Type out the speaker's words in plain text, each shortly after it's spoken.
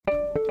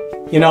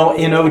You know,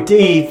 in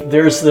OD,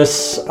 there's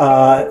this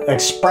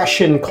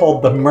expression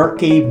called the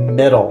murky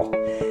middle.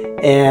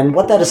 And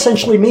what that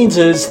essentially means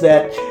is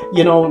that,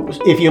 you know,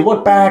 if you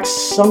look back,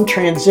 some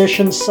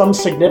transition, some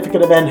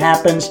significant event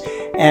happens,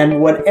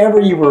 and whatever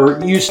you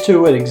were used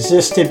to and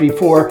existed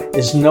before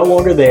is no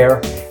longer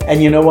there.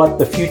 And you know what?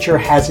 The future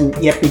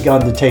hasn't yet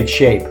begun to take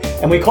shape.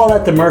 And we call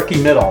that the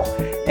murky middle.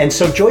 And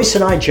so Joyce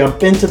and I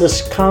jump into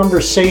this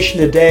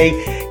conversation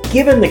today,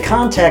 given the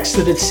context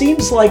that it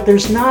seems like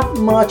there's not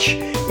much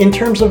in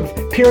terms of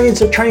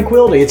periods of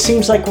tranquility. It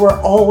seems like we're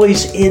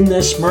always in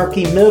this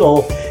murky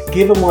middle,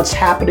 given what's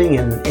happening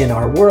in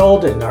our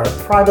world, in our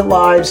private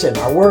lives, in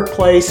our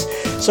workplace.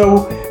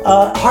 So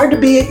hard to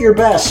be at your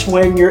best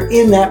when you're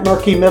in that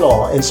murky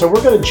middle. And so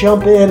we're going to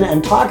jump in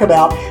and talk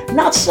about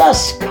not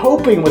just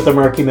coping with the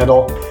murky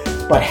middle,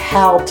 but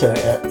how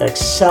to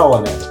excel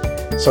in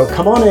it. So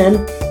come on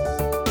in,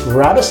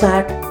 grab a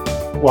snack,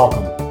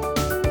 welcome.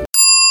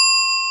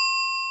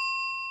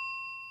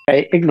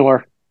 Hey,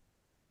 ignore.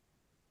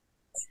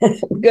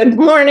 Good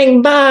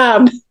morning,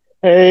 Bob.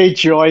 Hey,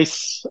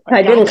 Joyce.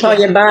 I didn't call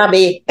you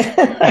Bobby.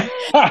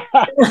 Come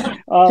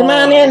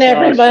on in,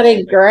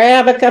 everybody.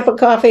 Grab a cup of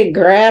coffee,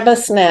 grab a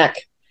snack.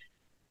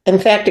 In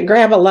fact,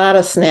 grab a lot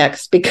of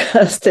snacks,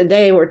 because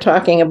today we're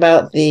talking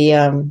about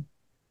the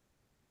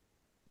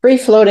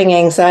free-floating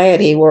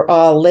anxiety we're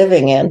all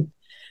living in.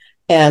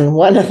 And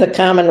one of the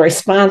common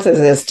responses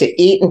is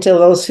to eat until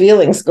those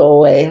feelings go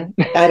away.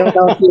 I don't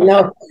know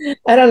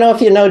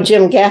if you know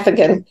Jim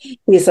Gaffigan.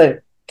 He's a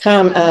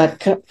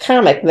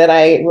comic that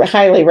I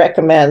highly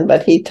recommend,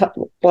 but he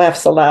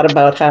laughs a lot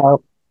about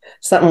how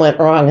something went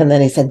wrong. And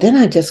then he said, then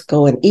I just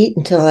go and eat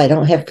until I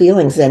don't have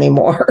feelings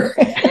anymore.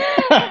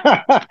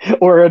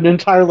 Or an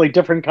entirely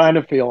different kind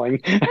of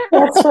feeling.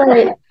 That's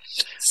right.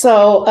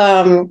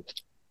 So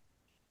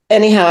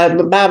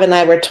anyhow, Bob and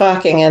I were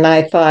talking, and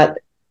I thought,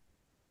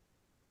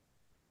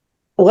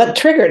 what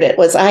triggered it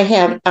was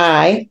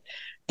I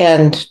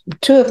and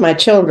two of my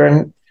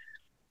children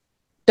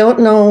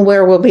don't know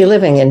where we'll be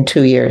living in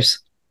 2 years.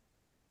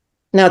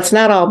 Now, it's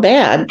not all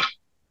bad.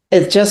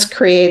 It just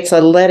creates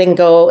a letting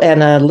go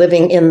and a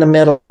living in the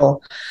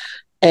middle.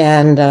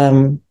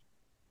 And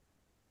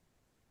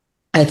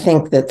I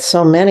think that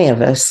so many of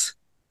us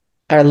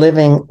are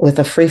living with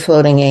a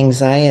free-floating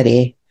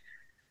anxiety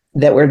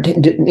that we're,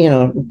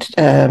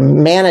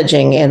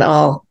 managing in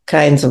all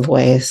kinds of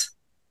ways.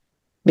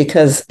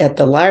 Because at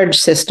the large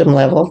system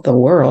level, the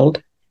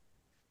world,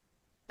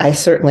 I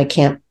certainly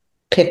can't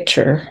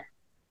picture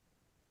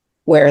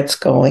where it's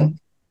going.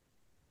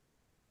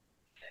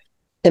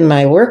 In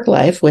my work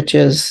life, which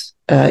is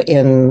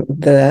in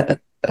the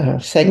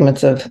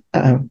segments of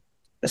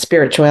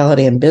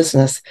spirituality and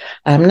business,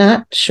 I'm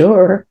not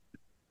sure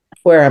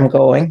where I'm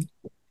going.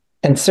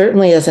 And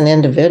certainly as an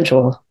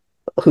individual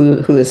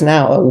who is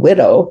now a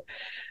widow,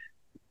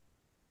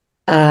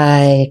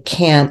 I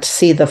can't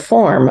see the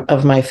form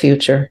of my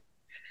future.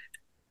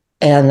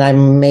 And I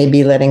may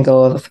be letting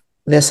go of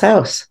this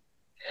house.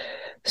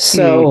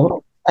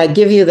 So I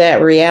give you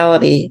that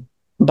reality,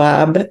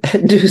 Bob.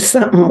 Do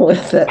something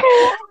with it.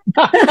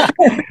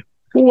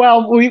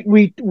 Well,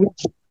 we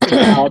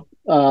about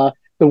the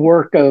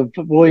work of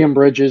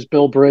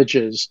Bill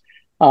Bridges,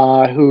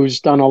 who's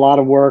done a lot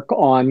of work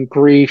on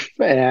grief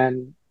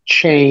and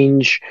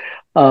change.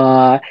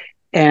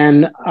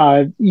 And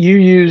you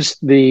used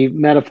the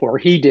metaphor,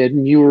 he did,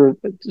 and you were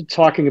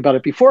talking about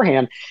it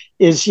beforehand,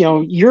 is,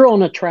 you're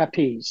on a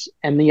trapeze,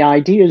 and the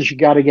idea is you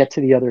got to get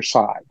to the other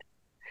side.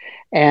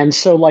 And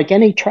so like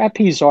any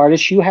trapeze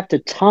artist, you have to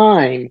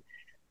time,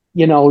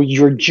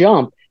 your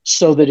jump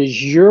so that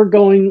as you're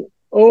going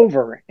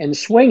over and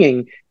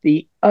swinging,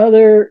 the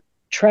other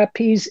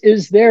trapeze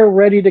is there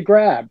ready to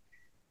grab.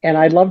 And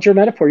I loved your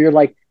metaphor. You're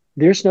like,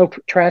 there's no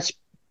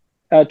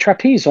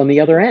trapeze on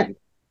the other end.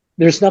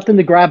 There's nothing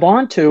to grab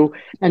onto.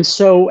 And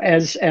so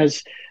as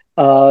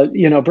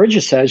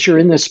Bridges says, you're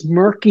in this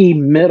murky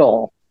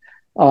middle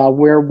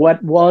where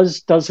what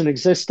was doesn't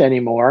exist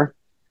anymore,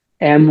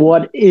 and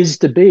what is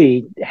to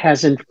be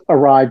hasn't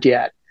arrived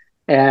yet.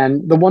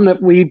 And the one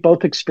that we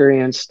both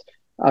experienced,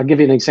 I'll give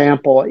you an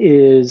example,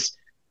 is,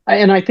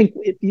 and I think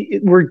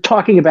we're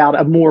talking about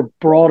a more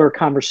broader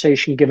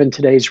conversation given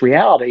today's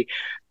reality,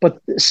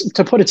 but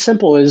to put it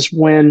simple, is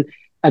when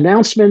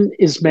announcement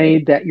is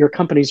made that your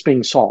company's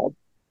being sold,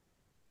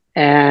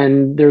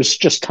 and there's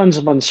just tons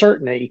of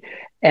uncertainty,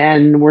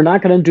 and we're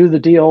not going to do the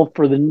deal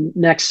for the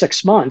next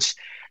 6 months.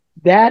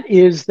 That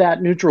is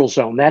that neutral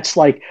zone. That's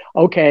like,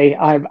 okay,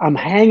 I'm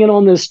hanging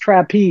on this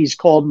trapeze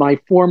called my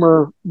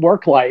former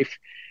work life,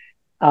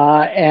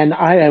 and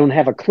I don't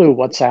have a clue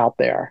what's out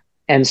there.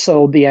 And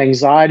so the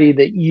anxiety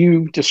that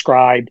you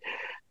described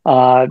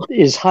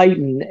is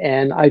heightened.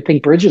 And I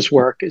think Bridges'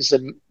 work is,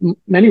 in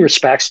many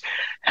respects,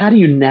 how do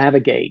you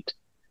navigate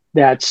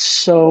that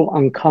so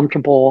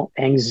uncomfortable,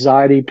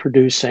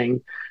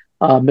 anxiety-producing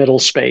middle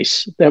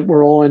space that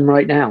we're all in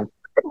right now?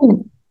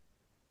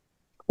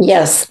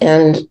 Yes,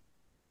 and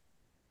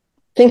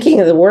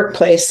thinking of the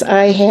workplace,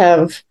 I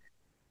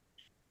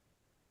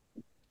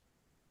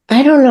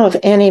don't know if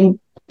anybody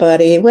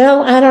buddy.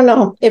 Well, I don't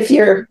know if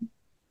you're,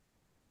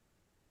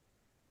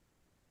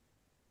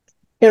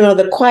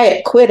 the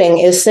quiet quitting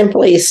is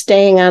simply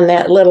staying on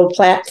that little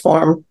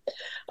platform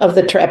of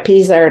the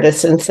trapeze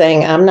artist and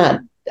saying, I'm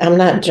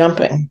not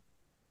jumping.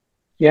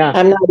 Yeah.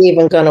 I'm not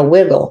even going to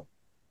wiggle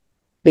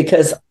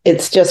because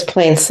it's just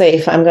plain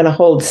safe. I'm going to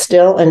hold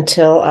still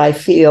until I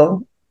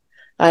feel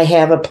I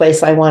have a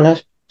place I want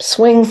to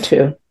swing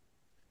to.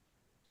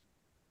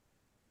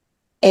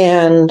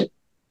 And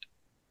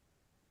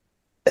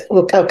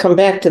look, I'll come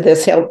back to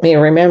this. Help me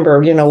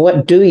remember,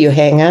 what do you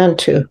hang on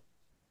to?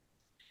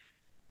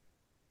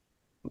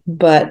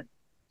 But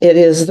it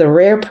is the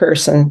rare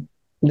person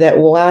that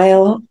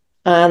while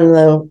on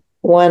the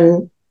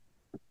one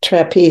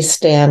trapeze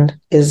stand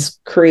is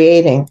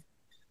creating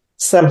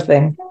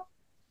something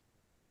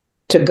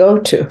to go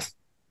to,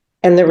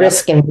 and the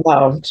risk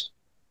involved.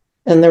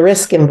 And the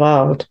risk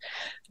involved.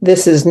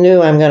 This is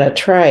new. I'm going to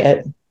try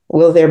it.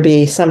 Will there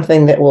be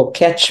something that will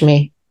catch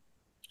me,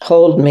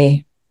 hold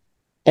me,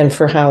 and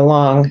for how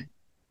long?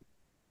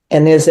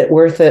 And is it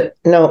worth it?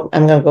 No,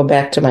 I'm going to go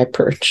back to my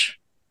perch.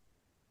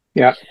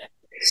 Yeah.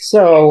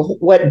 So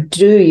what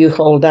do you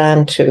hold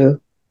on to?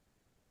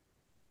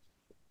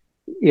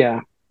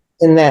 Yeah.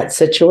 In that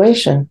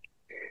situation?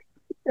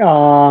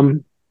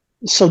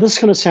 So this is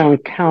going to sound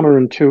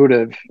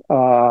counterintuitive.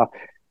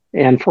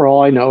 And for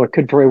all I know, it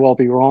could very well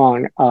be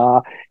wrong.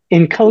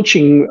 In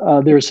coaching,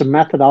 there's a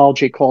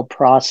methodology called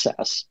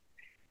process.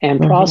 And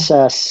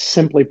process,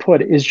 simply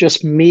put, is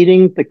just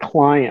meeting the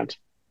client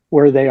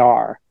where they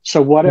are.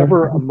 So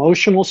whatever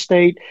emotional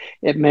state,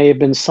 it may have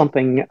been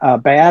something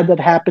bad that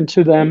happened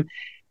to them.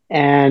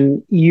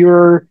 And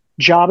your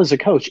job as a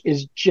coach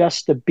is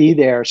just to be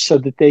there so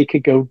that they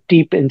could go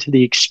deep into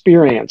the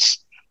experience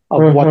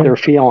of what they're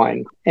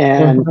feeling.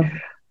 And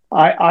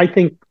I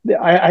think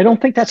I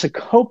don't think that's a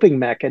coping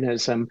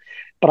mechanism,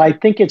 but I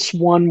think it's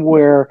one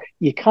where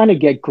you kind of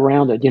get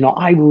grounded.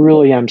 I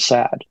really am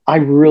sad. I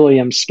really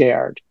am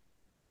scared.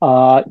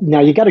 Now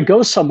you got to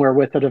go somewhere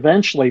with it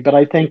eventually, but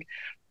I think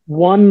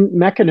one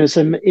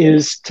mechanism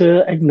is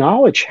to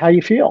acknowledge how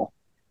you feel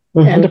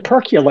and to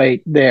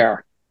percolate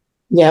there.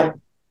 Yep.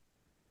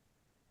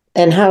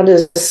 And how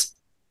does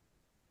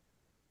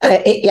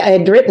I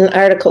had written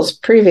articles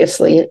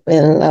previously,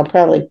 and I'll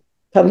probably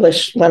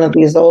publish one of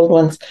these old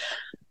ones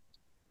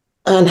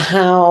on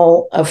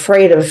how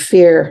afraid of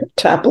fear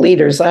top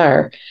leaders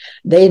are.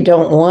 They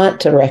don't want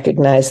to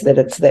recognize that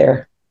it's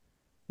there.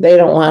 They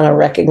don't want to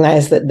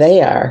recognize that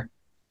they are.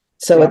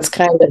 So it's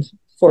kind of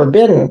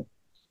forbidden.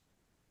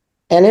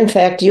 And in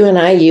fact, you and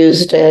I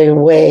used a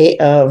way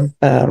of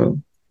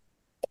kind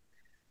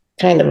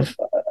of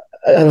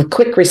a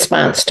quick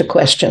response to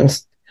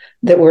questions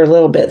that were a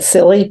little bit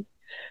silly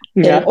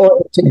in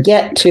order to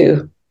get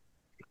to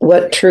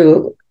what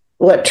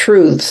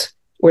truths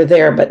were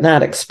there but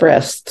not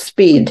expressed.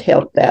 Speed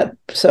helped that.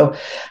 So,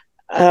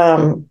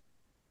 and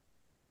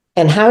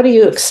how do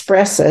you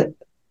express it?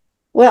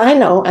 Well, I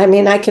know. I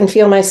mean, I can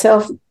feel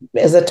myself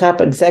as a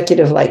top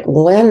executive, like,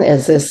 when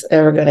is this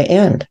ever going to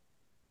end?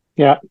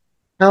 Yeah.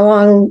 How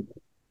long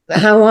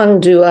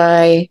do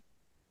I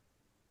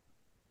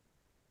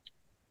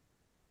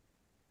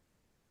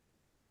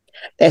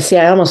see,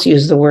 I almost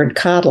used the word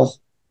coddle.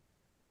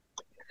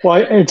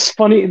 Well, it's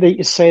funny that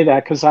you say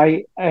that because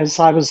as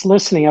I was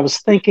listening, I was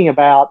thinking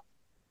about,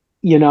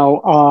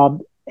 a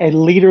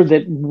leader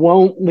that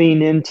won't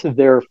lean into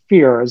their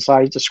fear, as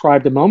I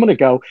described a moment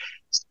ago.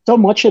 So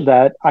much of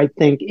that, I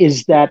think,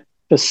 is that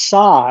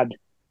facade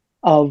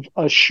of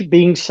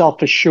being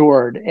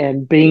self-assured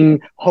and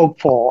being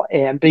hopeful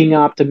and being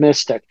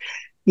optimistic,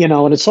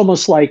 and it's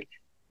almost like,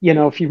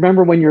 if you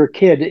remember when you were a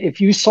kid, if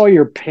you saw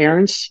your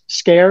parents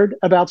scared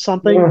about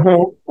something,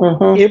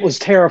 it was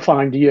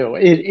terrifying to you.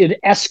 It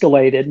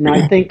escalated. And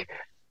I think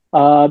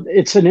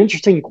it's an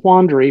interesting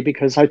quandary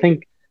because I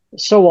think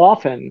so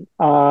often,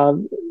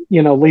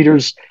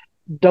 leaders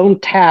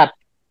don't tap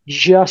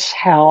just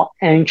how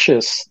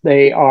anxious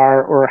they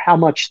are or how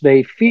much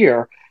they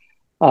fear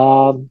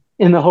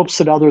in the hopes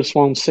that others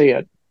won't see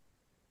it.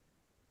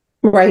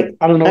 Right.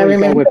 I don't know where you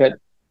go with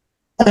it.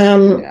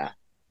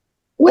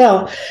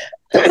 Well,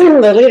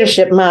 the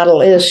leadership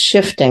model is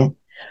shifting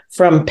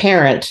from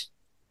parent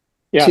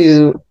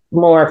to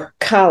more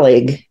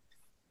colleague.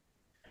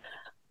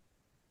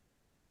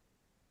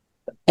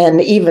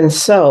 And even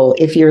so,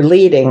 if you're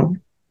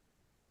leading,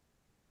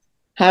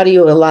 how do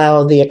you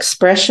allow the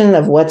expression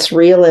of what's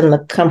real in the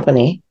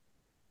company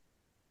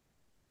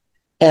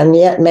and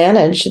yet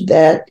manage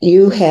that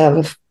you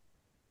have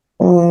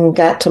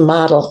got to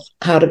model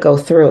how to go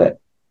through it?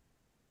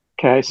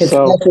 Okay, it's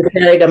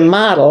necessary to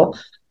model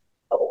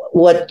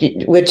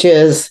which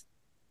is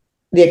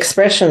the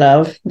expression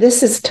of,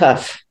 this is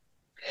tough.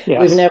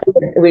 Yes.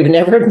 We've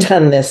never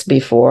done this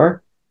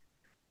before.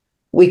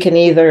 We can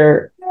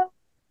either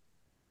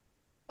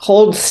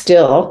hold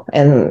still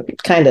and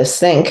kind of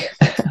sink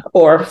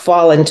or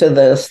fall into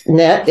the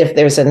net if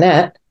there's a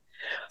net,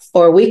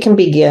 or we can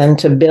begin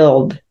to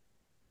build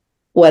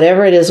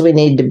whatever it is we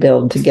need to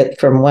build to get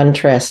from one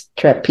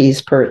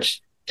trapeze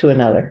perch to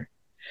another.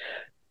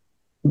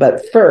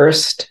 But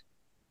first,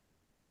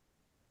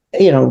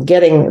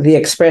 getting the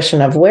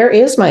expression of where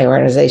is my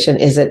organization?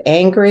 Is it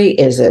angry?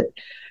 Is it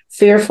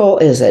fearful?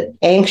 Is it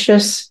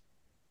anxious?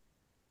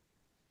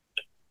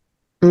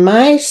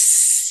 My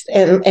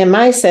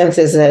sense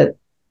is that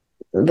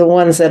the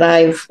ones that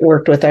I've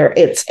worked with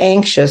it's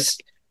anxious,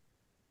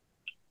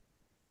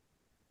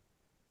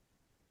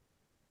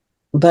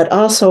 but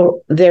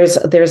also there's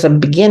a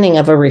beginning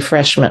of a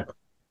refreshment.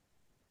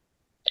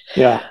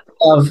 Yeah.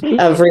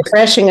 Of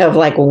refreshing, of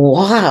like,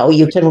 wow,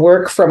 you can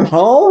work from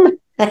home.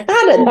 How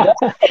did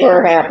that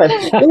ever happen?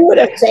 We would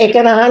have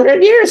taken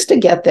 100 years to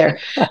get there.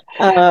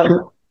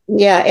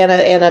 Yeah, and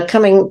a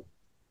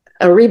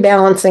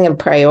rebalancing of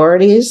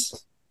priorities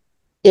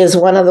is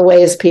one of the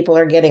ways people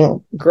are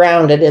getting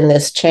grounded in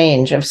this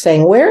change of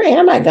saying, where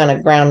am I going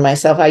to ground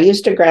myself? I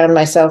used to ground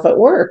myself at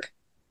work.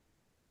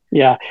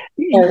 Yeah.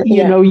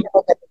 You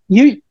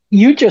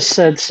just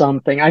said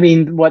something. I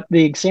mean, what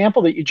the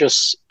example that you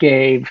just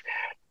gave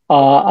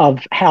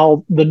of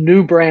how the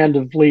new brand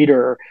of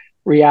leader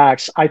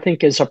reacts, I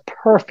think is a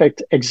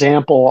perfect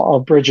example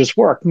of Bridges'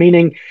 work,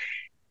 meaning,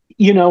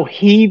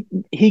 he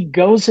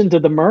goes into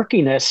the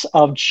murkiness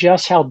of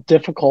just how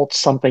difficult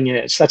something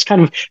is. That's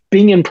kind of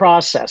being in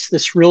process.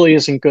 This really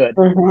isn't good.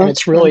 And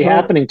it's really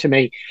happening to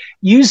me.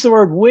 Use the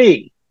word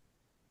we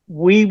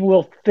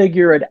will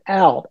figure it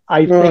out.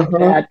 I think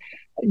that,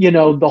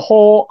 the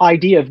whole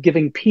idea of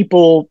giving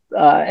people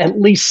at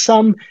least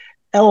some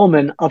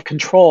element of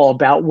control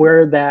about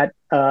where that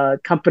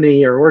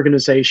company or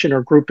organization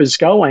or group is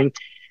going.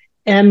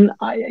 And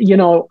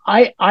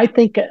I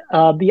think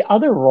the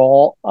other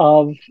role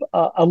of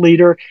a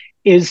leader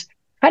is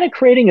kind of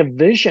creating a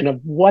vision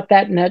of what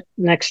that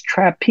next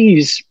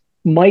trapeze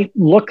might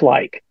look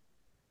like.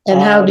 And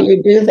how do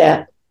you do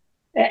that?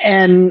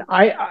 And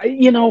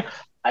I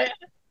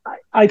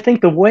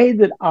think the way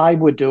that I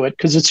would do it,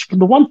 because it's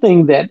the one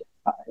thing that,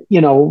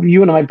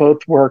 you and I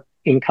both work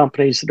in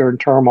companies that are in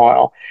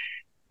turmoil.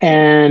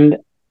 And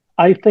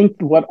I think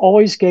what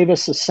always gave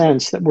us a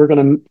sense that we're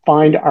going to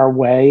find our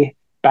way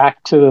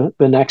back to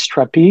the next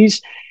trapeze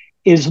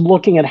is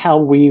looking at how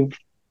we've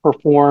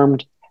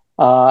performed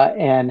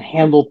and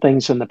handled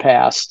things in the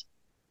past.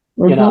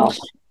 And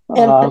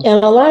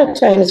a lot of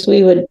times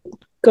we would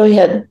go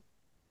ahead.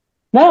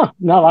 No,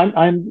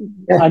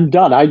 I'm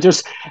done.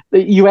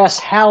 You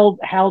asked how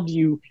do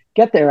you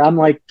get there? I'm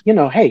like,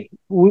 hey,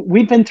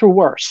 we've been through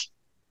worse.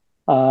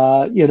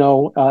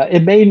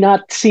 It may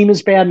not seem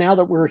as bad now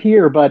that we're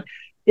here, but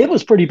it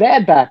was pretty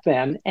bad back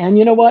then. And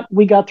you know what?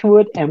 We got through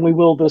it, and we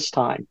will this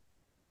time.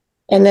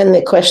 And then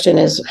the question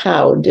is,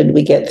 how did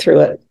we get through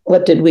it?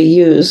 What did we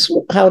use?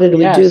 How did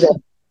we do that?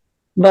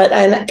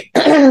 But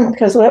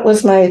because what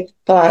was my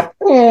thought?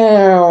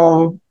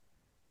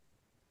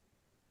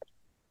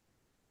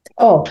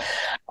 Oh,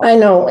 I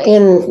know.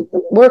 In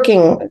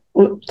working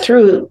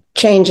through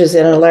changes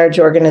in a large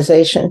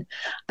organization,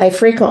 I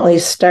frequently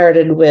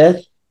started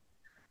with,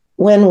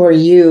 when were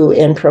you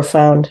in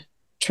profound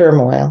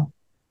turmoil?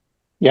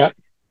 Yeah.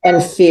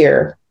 And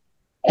fear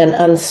and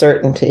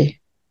uncertainty.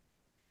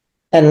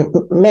 And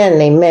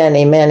many,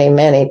 many, many,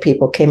 many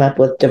people came up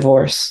with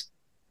divorce.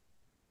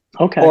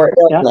 Okay. Or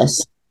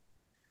illness.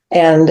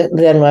 Yeah. And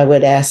then I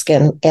would ask,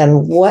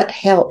 and what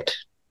helped?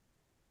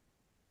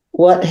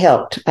 What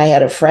helped? I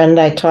had a friend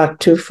I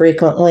talked to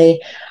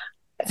frequently,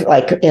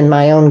 like in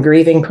my own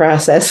grieving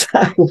process.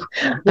 I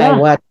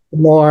watched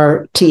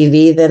more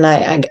TV than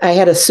I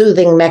had a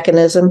soothing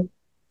mechanism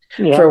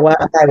for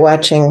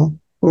watching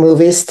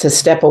movies to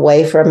step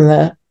away from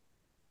the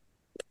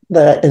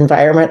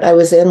environment I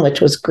was in,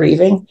 which was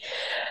grieving.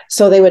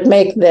 So they would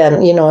make then,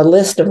 a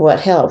list of what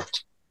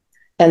helped.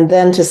 And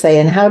then to say,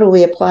 and how do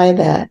we apply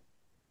that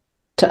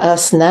to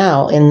us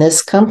now in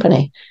this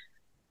company?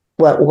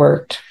 What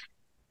worked?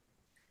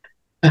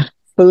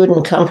 Food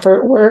and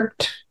comfort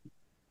worked.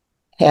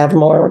 Have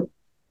more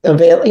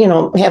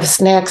have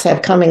snacks,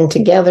 have coming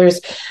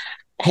togethers,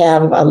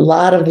 have a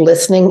lot of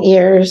listening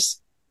ears.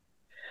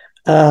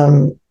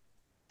 And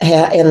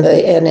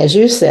as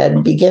you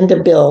said, begin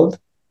to build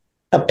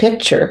a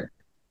picture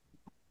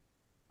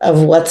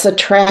of what's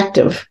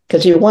attractive,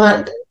 because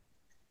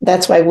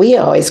that's why we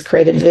always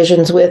created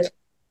visions with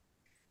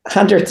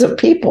hundreds of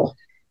people.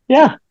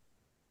 Yeah.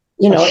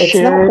 It's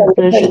not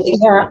vision.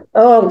 Yeah.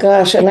 Oh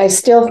gosh. And I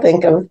still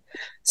think of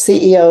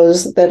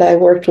CEOs that I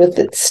worked with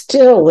that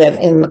still went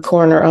in the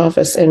corner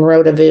office and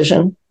wrote a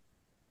vision.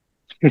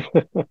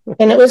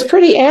 And it was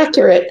pretty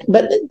accurate,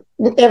 but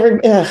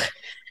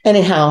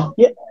anyhow.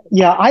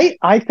 Yeah.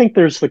 I think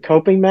there's the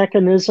coping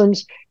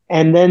mechanisms,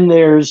 and then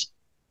there's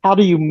how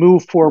do you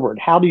move forward?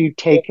 How do you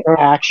take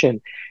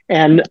action?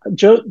 And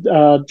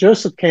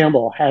Joseph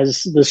Campbell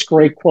has this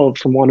great quote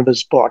from one of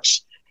his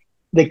books.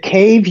 The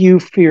cave you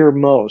fear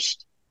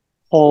most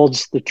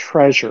holds the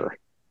treasure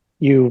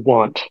you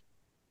want.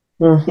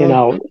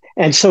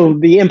 And so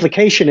the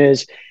implication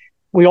is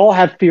we all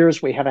have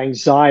fears, we have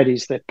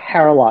anxieties that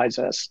paralyze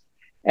us.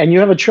 And you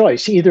have a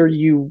choice. Either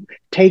you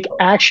take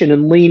action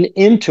and lean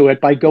into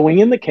it by going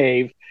in the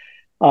cave,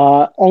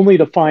 only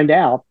to find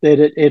out that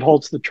it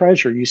holds the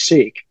treasure you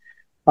seek.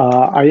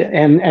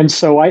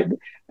 So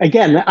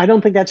again, I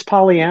don't think that's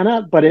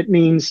Pollyanna, but it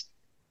means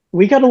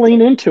we got to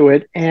lean into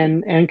it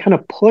and kind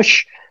of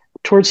push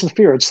towards the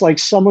fear. It's like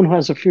someone who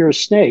has a fear of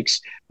snakes.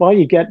 Well,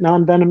 you get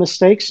non-venomous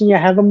snakes and you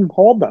have them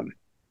hold them.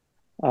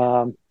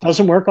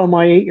 Doesn't work on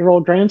my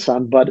 8-year-old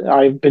grandson, but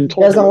I've been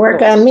told Doesn't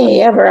work on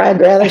me ever. I'd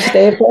rather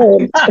stay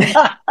afraid.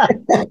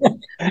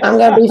 I'm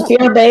going to be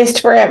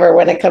fear-based forever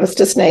when it comes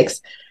to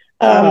snakes.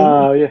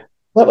 Yeah.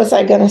 What was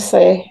I going to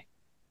say?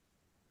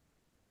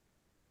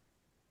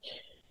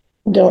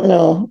 Don't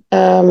know.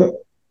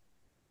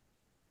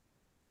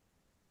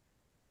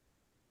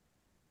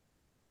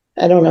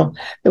 I don't know.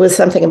 It was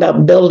something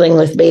about building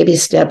with baby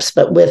steps,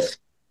 but with,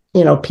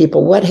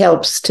 people. What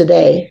helps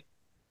today?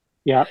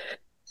 Yeah.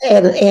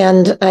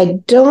 And I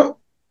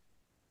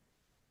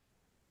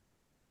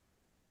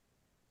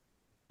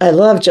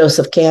love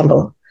Joseph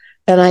Campbell,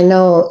 and I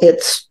know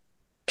it's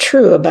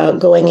true about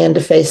going in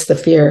to face the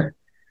fear.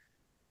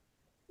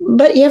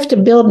 But you have to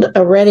build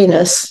a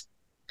readiness.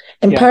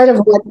 And part of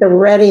what the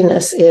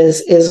readiness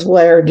is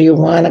where do you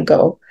want to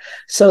go?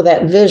 So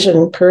that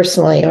vision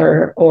personally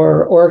or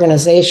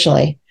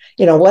organizationally,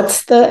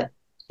 what's the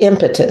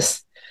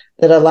impetus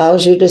that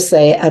allows you to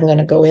say, I'm going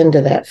to go into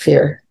that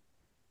fear?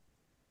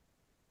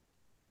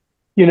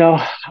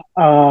 Fear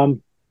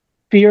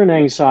and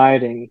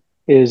anxiety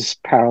is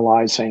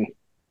paralyzing.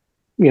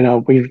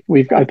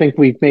 I think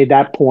we've made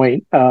that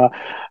point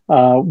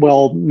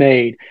well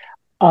made.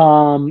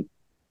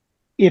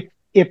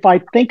 If I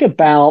think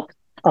about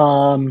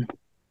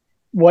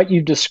what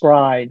you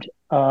described,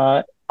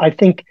 I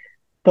think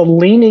the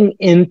leaning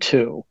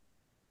into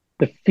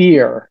the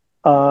fear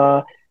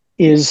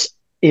is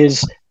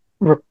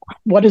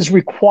what is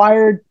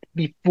required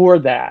before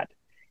that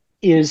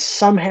is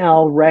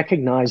somehow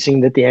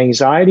recognizing that the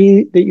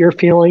anxiety that you're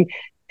feeling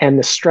and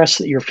the stress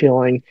that you're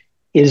feeling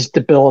is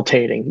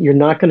debilitating. You're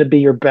not going to be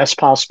your best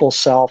possible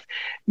self.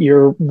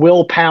 Your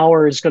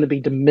willpower is going to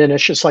be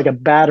diminished. It's like a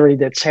battery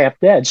that's half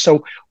dead.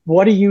 So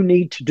what do you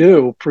need to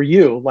do for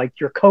you, like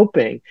your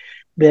coping,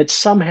 that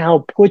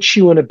somehow puts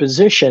you in a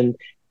position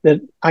that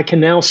I can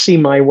now see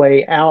my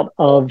way out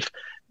of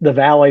the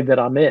valley that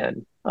I'm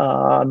in?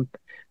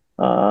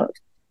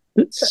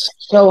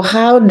 So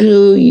how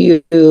do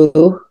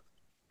you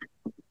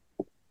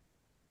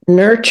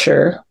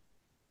nurture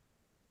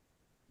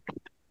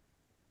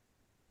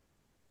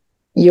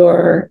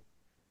your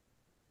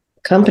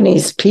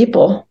company's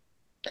people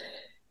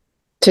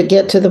to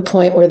get to the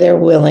point where they're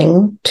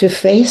willing to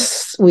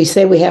face? We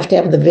say we have to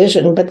have the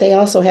vision, but they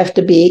also have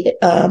to be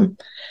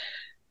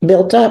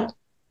built up.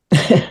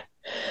 I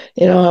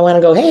want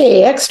to go,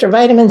 hey, extra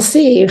vitamin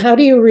C. How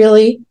do you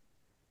really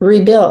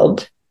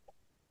rebuild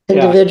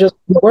individuals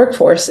in the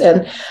workforce?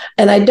 And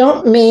I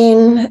don't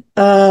mean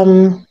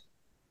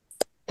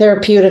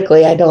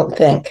therapeutically, I don't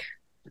think.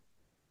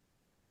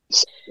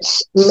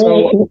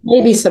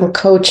 Maybe some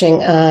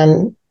coaching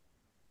on,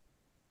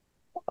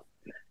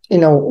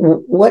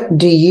 what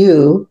do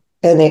you,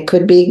 and it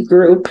could be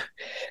group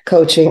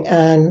coaching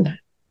on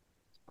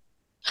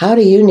how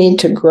do you need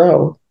to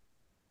grow?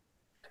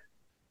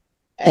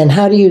 And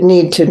how do you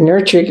need to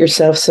nurture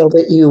yourself so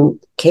that you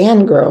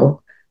can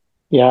grow?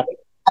 Yeah.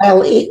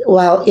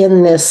 While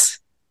in this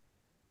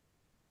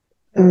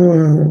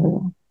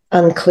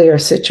unclear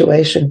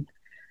situation.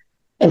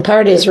 And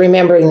part is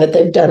remembering that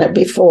they've done it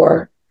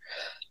before.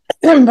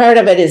 And part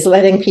of it is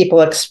letting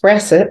people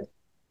express it.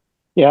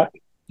 Yeah.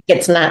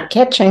 It's not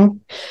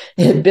catching.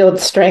 It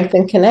builds strength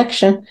and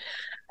connection.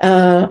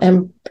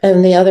 And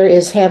the other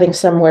is having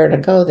somewhere to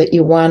go that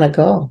you want to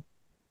go.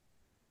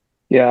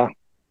 Yeah.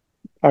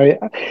 The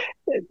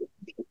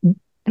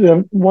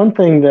one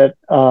thing that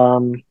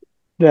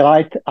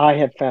I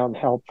have found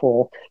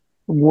helpful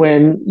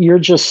when you're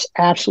just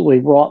absolutely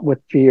wrought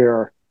with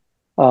fear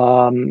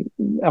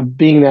of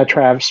being that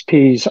Travis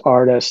Pease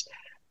artist,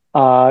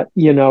 I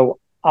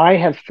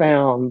have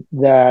found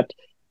that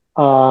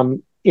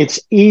it's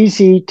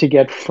easy to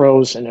get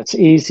frozen. It's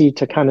easy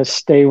to kind of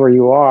stay where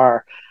you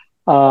are.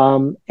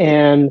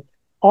 And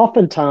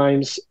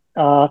oftentimes,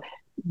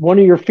 one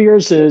of your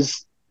fears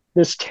is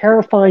this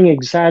terrifying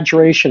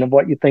exaggeration of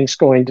what you think is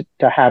going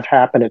to have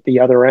happen at the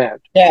other end.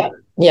 Yeah.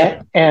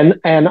 Yeah. And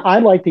I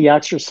like the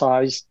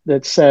exercise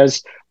that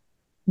says,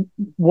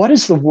 what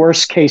is the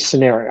worst case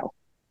scenario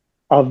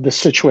of the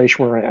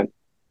situation we're in?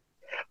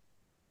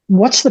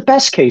 What's the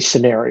best case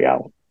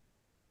scenario?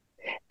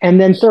 And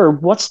then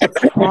third, what's the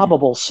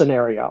probable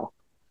scenario?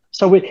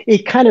 So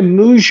it kind of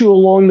moves you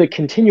along the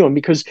continuum,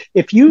 because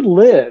if you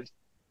live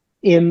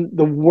in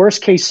the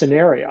worst case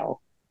scenario,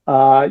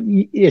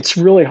 it's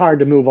really hard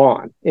to move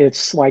on.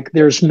 It's like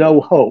there's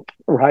no hope,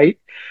 right?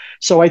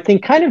 So I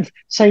think kind of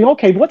saying,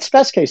 okay, what's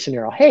best case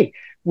scenario? Hey,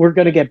 we're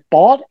going to get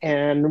bought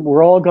and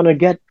we're all going to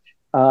get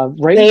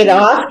laid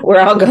off.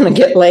 We're all going to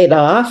get laid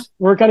off.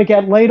 We're going to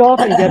get laid off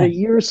and get a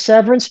year's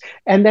severance.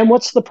 And then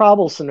what's the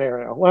probable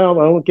scenario? Well,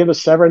 they'll give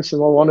us severance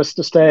and they'll want us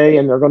to stay,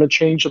 and they're going to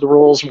change the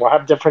rules and we'll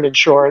have different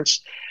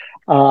insurance.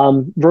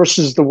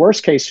 versus the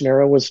worst case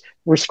scenario was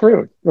we're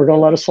screwed. They're going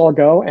to let us all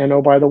go. And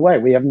oh, by the way,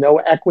 we have no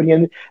equity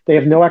in, they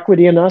have no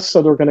equity in us.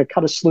 So they're going to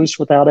cut us loose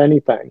without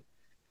anything.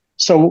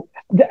 So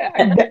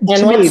And to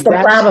me, what's the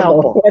that's probable?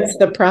 helpful. What's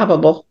the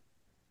probable?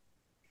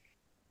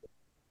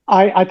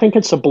 I think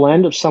it's a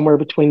blend of somewhere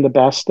between the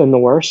best and the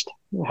worst.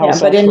 Yeah,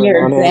 How's but that in for a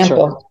your non-answer?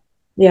 example,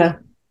 yeah.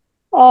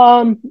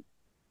 Um,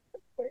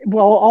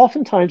 well,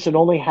 oftentimes it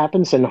only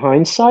happens in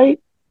hindsight,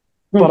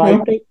 but I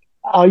Mm-hmm. think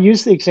I'll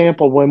use the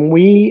example when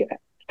we,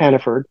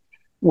 Hannaford,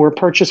 were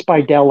purchased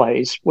by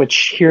Delhaize,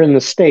 which here in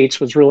the States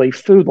was really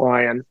Food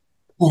Lion.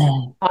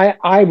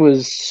 I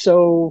was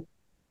so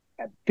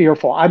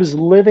fearful. I was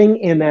living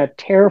in that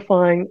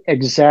terrifying,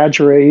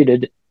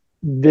 exaggerated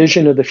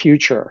vision of the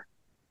future.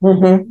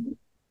 Mm-hmm.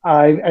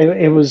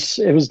 It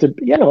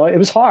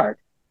was hard.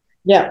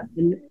 Yeah.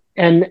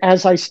 And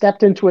as I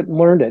stepped into it and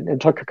learned it, and it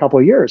took a couple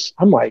of years,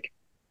 I'm like,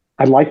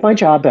 I like my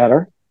job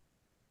better.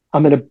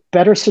 I'm in a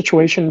better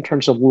situation in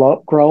terms of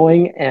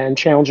growing and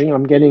challenging.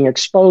 I'm getting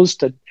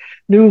exposed to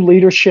new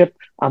leadership.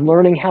 I'm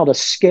learning how to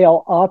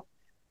scale up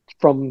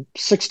from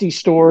 60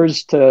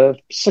 stores to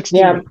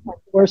Yeah. 60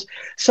 stores.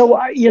 So,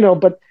 I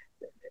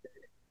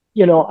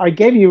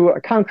gave you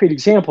a concrete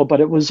example,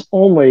 but it was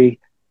only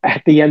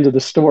at the end of the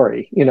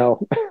story. You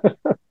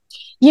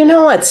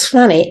know what's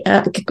funny?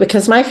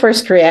 Because my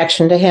first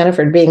reaction to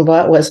Hannaford being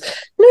bought was,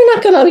 we're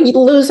not going to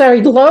lose our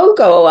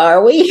logo,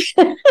 are we?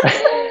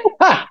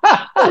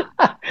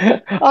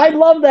 I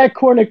love that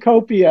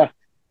cornucopia,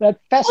 that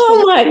festive.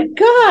 Oh my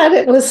God,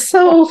 it was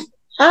so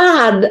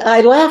odd.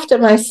 I laughed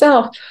at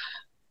myself.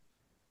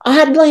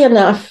 Oddly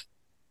enough,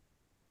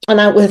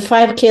 with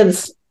 5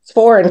 kids,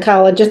 4 in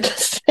college at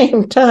the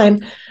same time,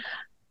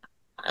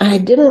 I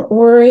didn't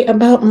worry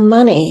about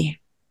money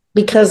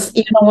because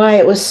you know why?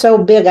 It was so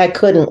big, I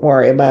couldn't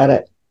worry about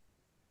it.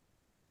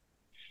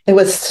 It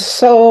was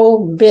so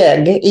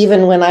big,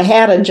 even when I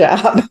had a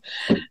job,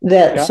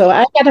 Yeah. so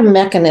I had a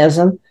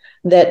mechanism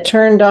that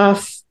turned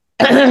off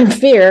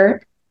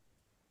fear,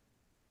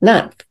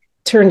 not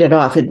turned it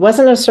off. It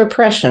wasn't a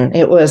suppression.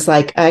 It was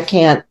like, I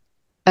can't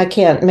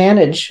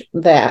manage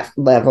that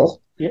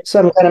level. Yeah. So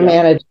I'm going to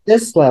Yeah. manage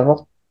this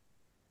level.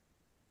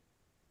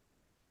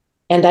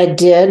 And I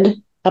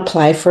did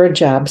apply for a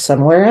job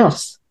somewhere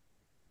else.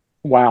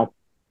 Wow.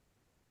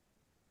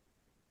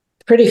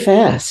 Pretty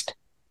fast.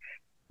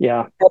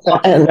 Yeah.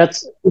 And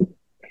That's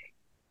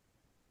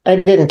I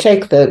didn't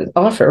take the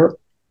offer.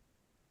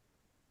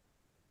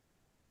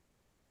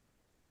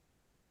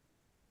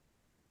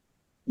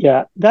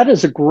 Yeah, that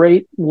is a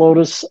great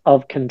locus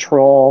of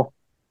control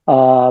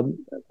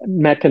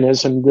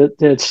mechanism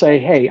that say,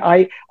 hey,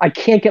 I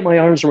can't get my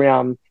arms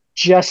around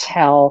just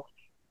how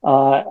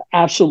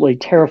absolutely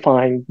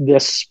terrifying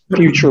this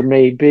future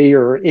may be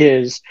or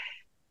is.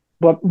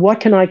 But what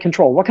can I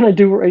control? What can I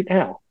do right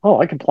now? Oh,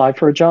 I can apply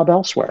for a job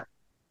elsewhere.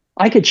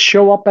 I could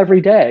show up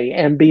every day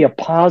and be a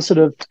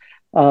positive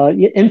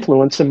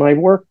influence in my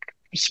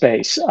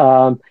workspace.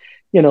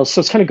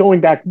 So it's kind of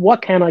going back.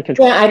 What can I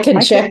control? Yeah, I can I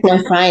can, check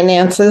my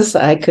finances.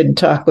 I could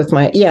talk with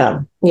my, yeah.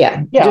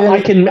 yeah,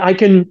 I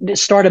can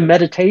start a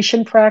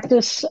meditation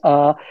practice.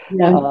 Yeah.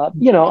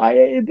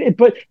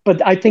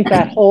 But I think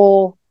that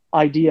whole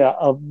idea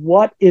of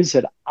what is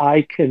it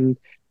I can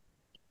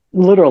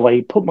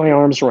literally put my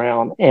arms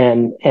around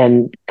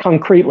and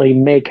concretely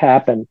make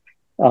happen.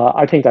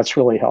 I think that's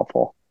really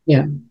helpful.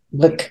 Yeah.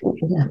 Look,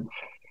 yeah.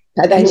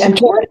 I'm Listen,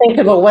 trying to think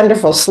of a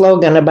wonderful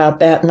slogan about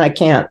that, and I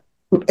can't.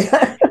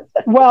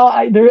 well,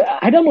 I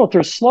don't know if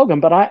there's a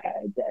slogan, but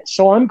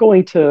I'm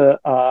going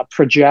to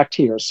project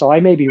here, so I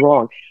may be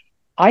wrong.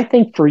 I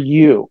think for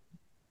you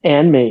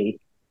and me,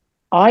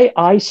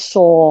 I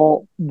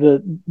saw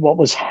what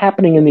was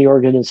happening in the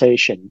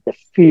organization, the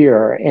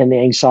fear and the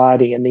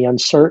anxiety and the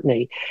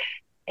uncertainty,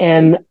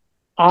 and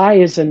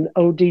I, as an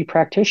OD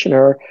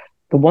practitioner,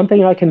 the one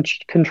thing I can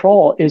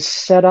control is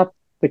set up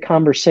the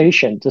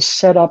conversation, to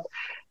set up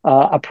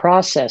a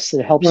process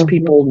that helps Mhm.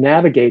 people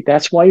navigate.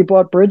 That's why you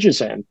brought bridges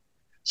in.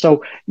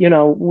 So,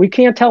 we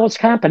can't tell what's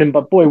happening,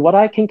 but boy, what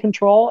I can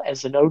control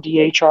as an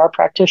ODHR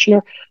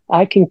practitioner,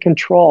 I can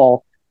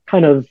control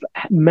kind of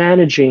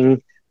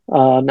managing,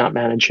 not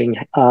managing,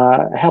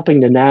 helping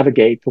to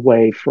navigate the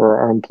way for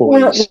our Well,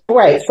 employees.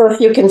 right. So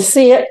if you can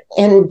see it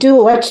and do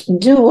what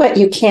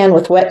you can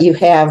with what you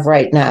have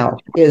right now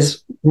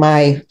is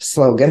my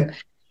slogan.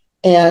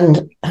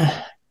 And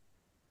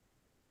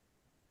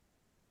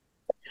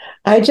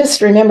I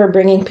just remember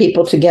bringing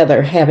people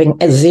together,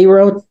 having a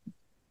zero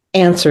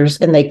answers,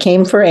 and they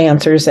came for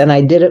answers. And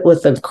I did it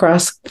with a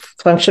cross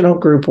functional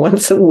group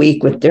once a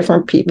week with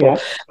different people Yeah,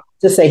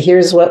 to say,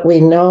 here's what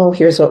we know,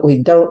 here's what we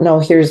don't know,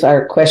 here's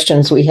our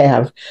questions we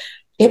have.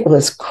 It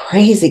was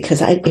crazy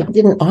because it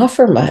didn't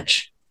offer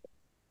much.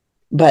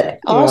 But yeah,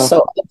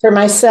 also for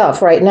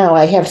myself right now,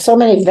 I have so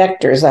many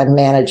vectors I'm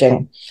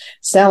managing: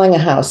 selling a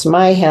house,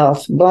 my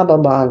health, blah, blah,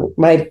 blah,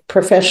 my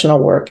professional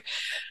work.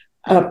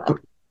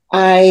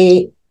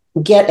 I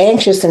get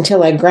anxious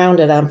until I ground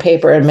it on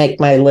paper and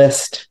make my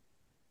list.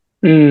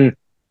 mm,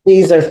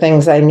 these are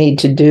things I need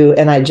to do,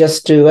 and I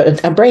just do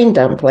a brain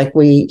dump like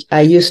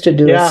I used to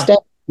do a Yeah. step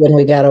when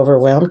we got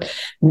overwhelmed.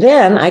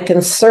 Then I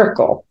can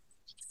circle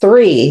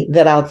 3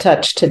 that I'll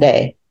touch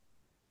today,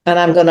 and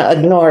I'm going to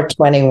ignore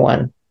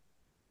 21.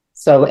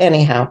 So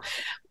anyhow,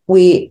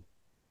 we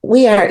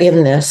are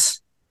in this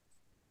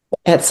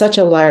at such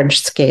a large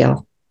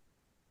scale.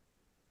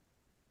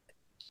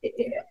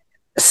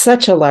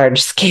 Such a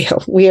large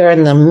scale. We are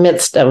in the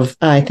midst of,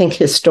 I think,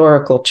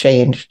 historical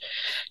change.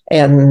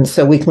 And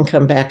so we can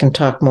come back and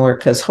talk more,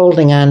 because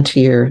holding on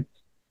to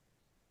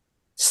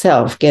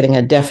yourself, getting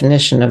a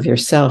definition of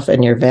yourself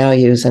and your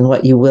values and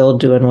what you will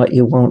do and what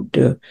you won't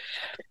do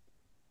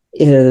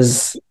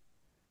is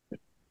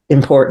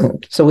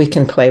important. So we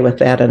can play with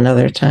that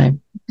another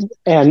time.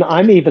 And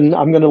I'm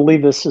going to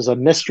leave this as a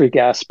mystery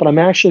guest, but I'm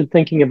actually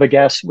thinking of a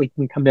guest we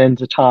can come in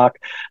to talk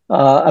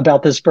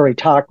about this very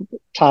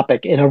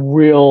topic in a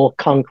real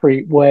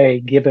concrete way,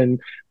 given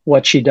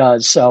what she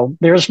does. So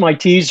there's my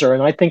teaser,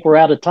 and I think we're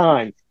out of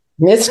time.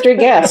 Mr.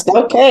 Guest,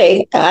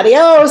 okay.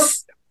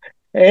 Adios.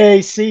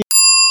 Hey, see you.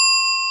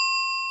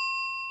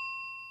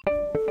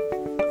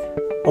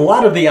 A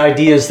lot of the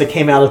ideas that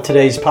came out of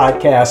today's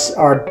podcast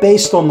are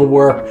based on the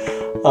work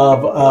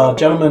of a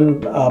gentleman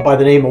by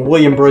the name of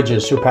William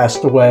Bridges, who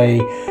passed away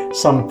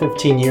some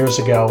 15 years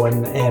ago.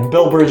 And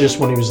Bill Bridges,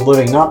 when he was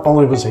living, not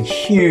only was a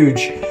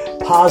huge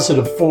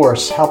positive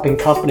force helping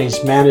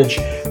companies manage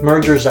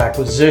mergers,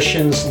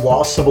 acquisitions,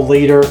 loss of a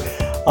leader,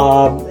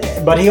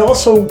 but he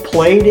also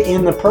played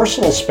in the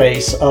personal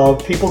space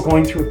of people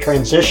going through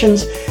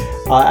transitions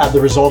as the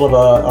result of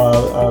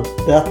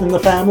a death in the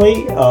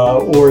family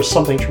or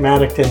something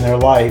traumatic in their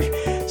life.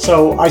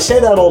 So I say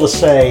that all to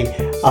say,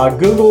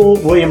 Google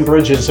William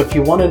Bridges if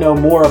you want to know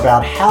more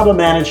about how to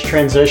manage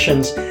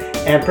transitions,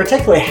 and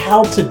particularly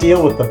how to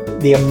deal with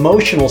the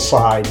emotional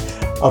side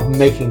of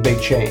making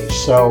big change.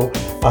 So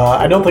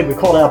I don't think we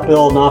called out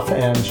Bill enough,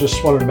 and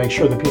just wanted to make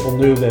sure that people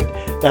knew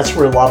that that's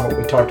where a lot of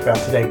what we talked about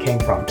today came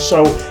from.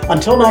 So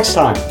until next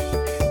time,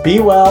 be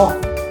well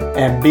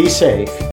and be safe.